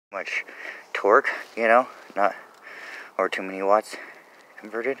much torque, you know, not or too many watts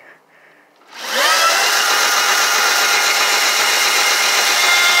converted.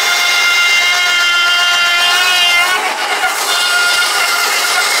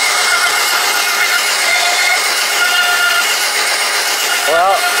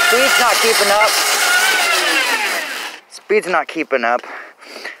 Well, speed's not keeping up. Speed's not keeping up.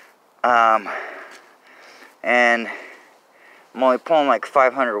 And I'm only pulling like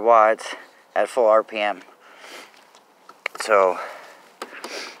 500 watts at full RPM. So,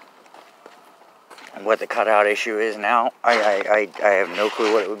 what the cutout issue is now, I have no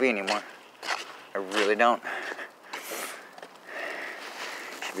clue what it would be anymore. I really don't.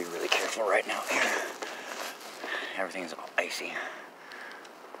 Should be really careful right now. Everything's all icy.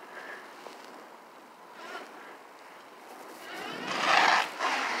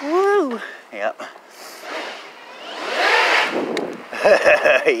 Woo! Yep.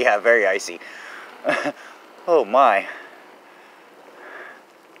 Yeah, very icy. Oh my.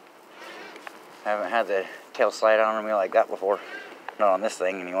 I haven't had the tail slide on me like that before. Not on this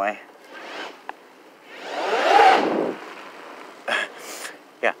thing, anyway.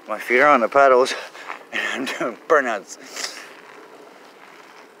 Yeah, my feet are on the pedals, and I'm doing burnouts.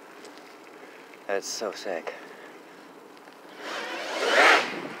 That's so sick.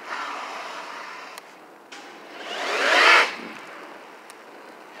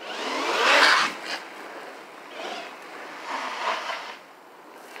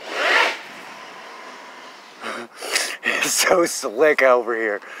 It's so slick over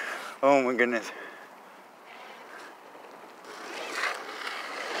here. Oh my goodness.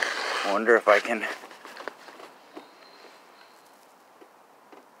 I wonder if I can.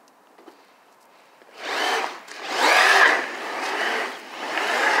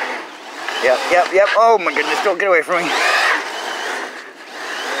 Yep. Oh my goodness, don't get away from me.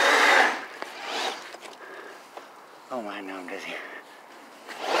 Oh my, now I'm dizzy.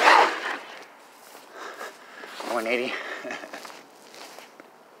 180.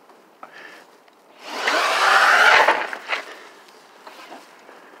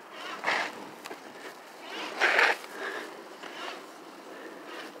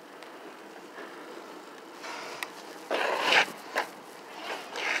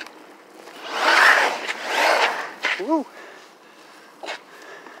 Woo.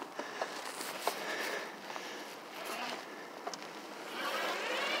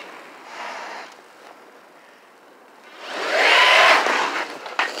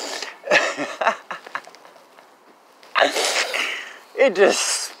 It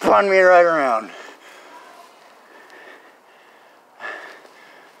just spun me right around.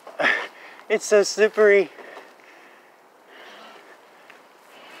 It's so slippery.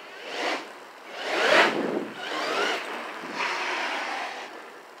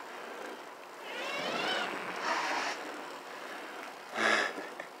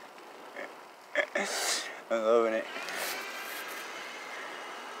 I'm loving it.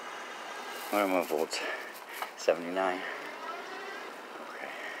 What are my volts? 79. Okay.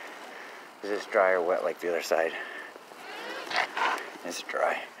 Is this dry or wet like the other side? It's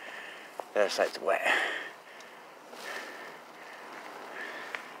dry. The other side's wet.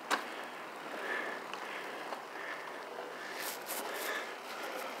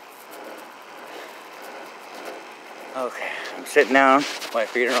 Okay, I'm sitting down. My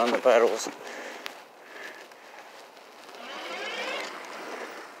feet are on the pedals.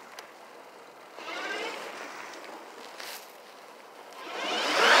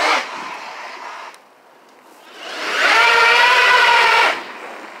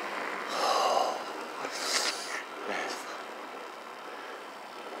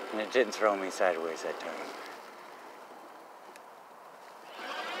 And it didn't throw me sideways that time.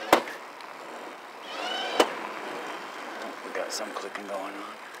 Oh, we got some clicking going on.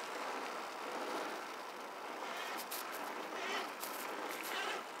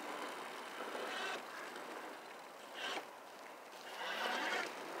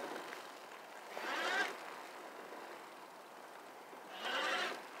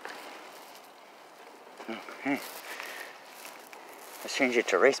 Okay. Let's change it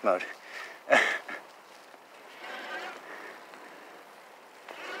to race mode. I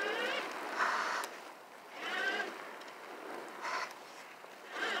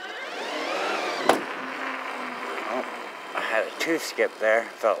had a tooth skip there,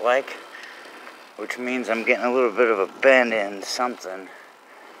 felt like, which means I'm getting a little bit of a bend in something,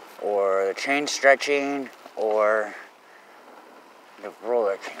 or the chain stretching, or the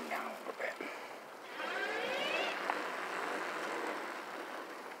roller came down a little bit.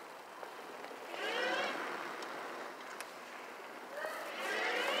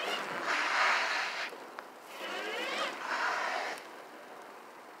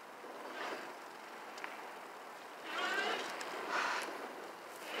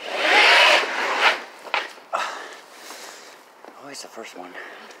 always the first one.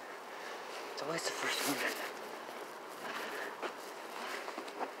 It's always the first one.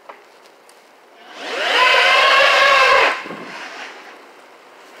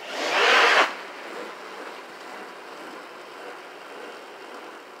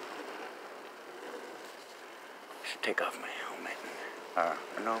 I should take off my helmet.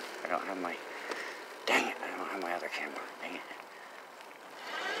 No, I don't have my... Dang it, I don't have my other camera. Dang it.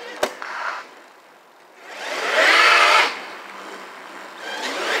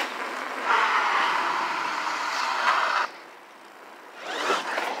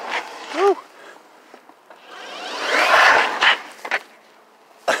 Woo!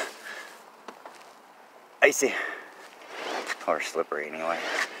 Icy. Or slippery anyway.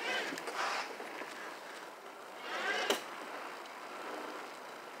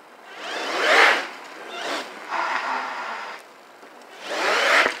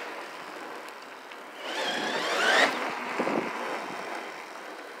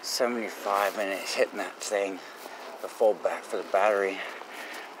 $75 minutes hitting that thing, the fold back for the battery,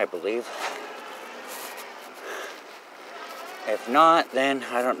 I believe. If not, then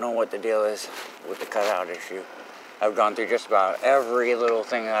I don't know what the deal is with the cutout issue. I've gone through just about every little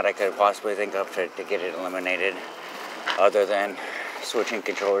thing that I could possibly think of to get it eliminated, other than switching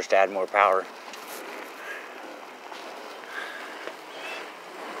controllers to add more power.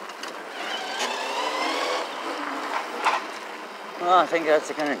 Well, I think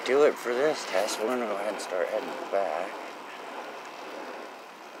that's going to do it for this test. We're going to go ahead and start heading back.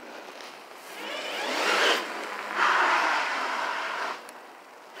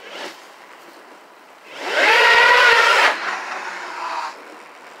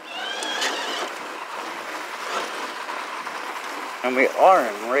 And we are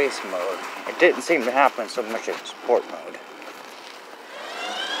in race mode. It didn't seem to happen so much in sport mode.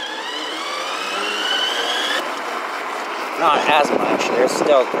 Not as much. There's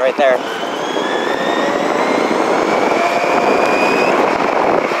still right there.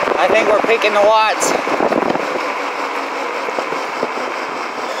 I think we're peaking the watts.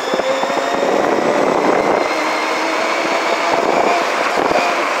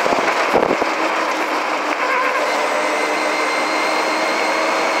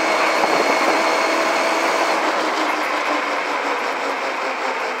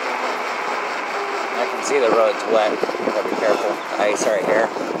 I can see the road's wet. Gotta be careful. Ice right here.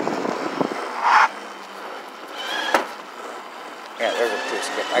 Yeah, there's a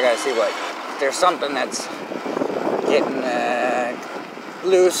two-skip. I gotta see what. If there's something that's getting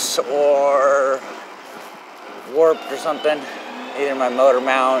loose or warped or something. Either my motor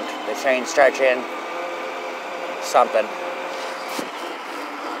mount, the chain stretching, something.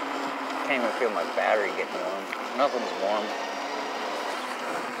 Can't even feel my battery getting warm. Nothing's warm.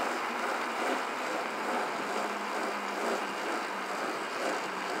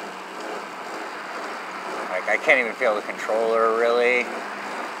 I can't even feel the controller, really. The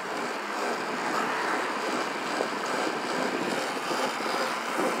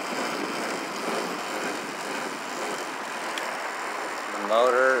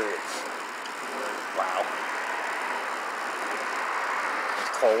motor, wow.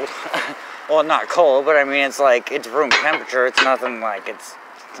 It's cold. Well, not cold, but I mean, it's like, it's room temperature. It's nothing like, it's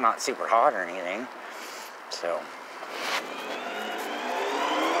not super hot or anything. So.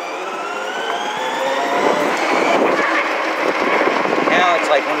 Now it's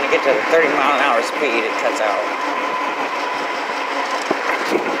like when you get to the 30-mile-an-hour speed, it cuts out.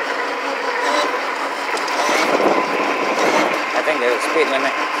 I think there's a speed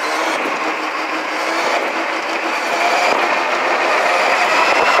limit.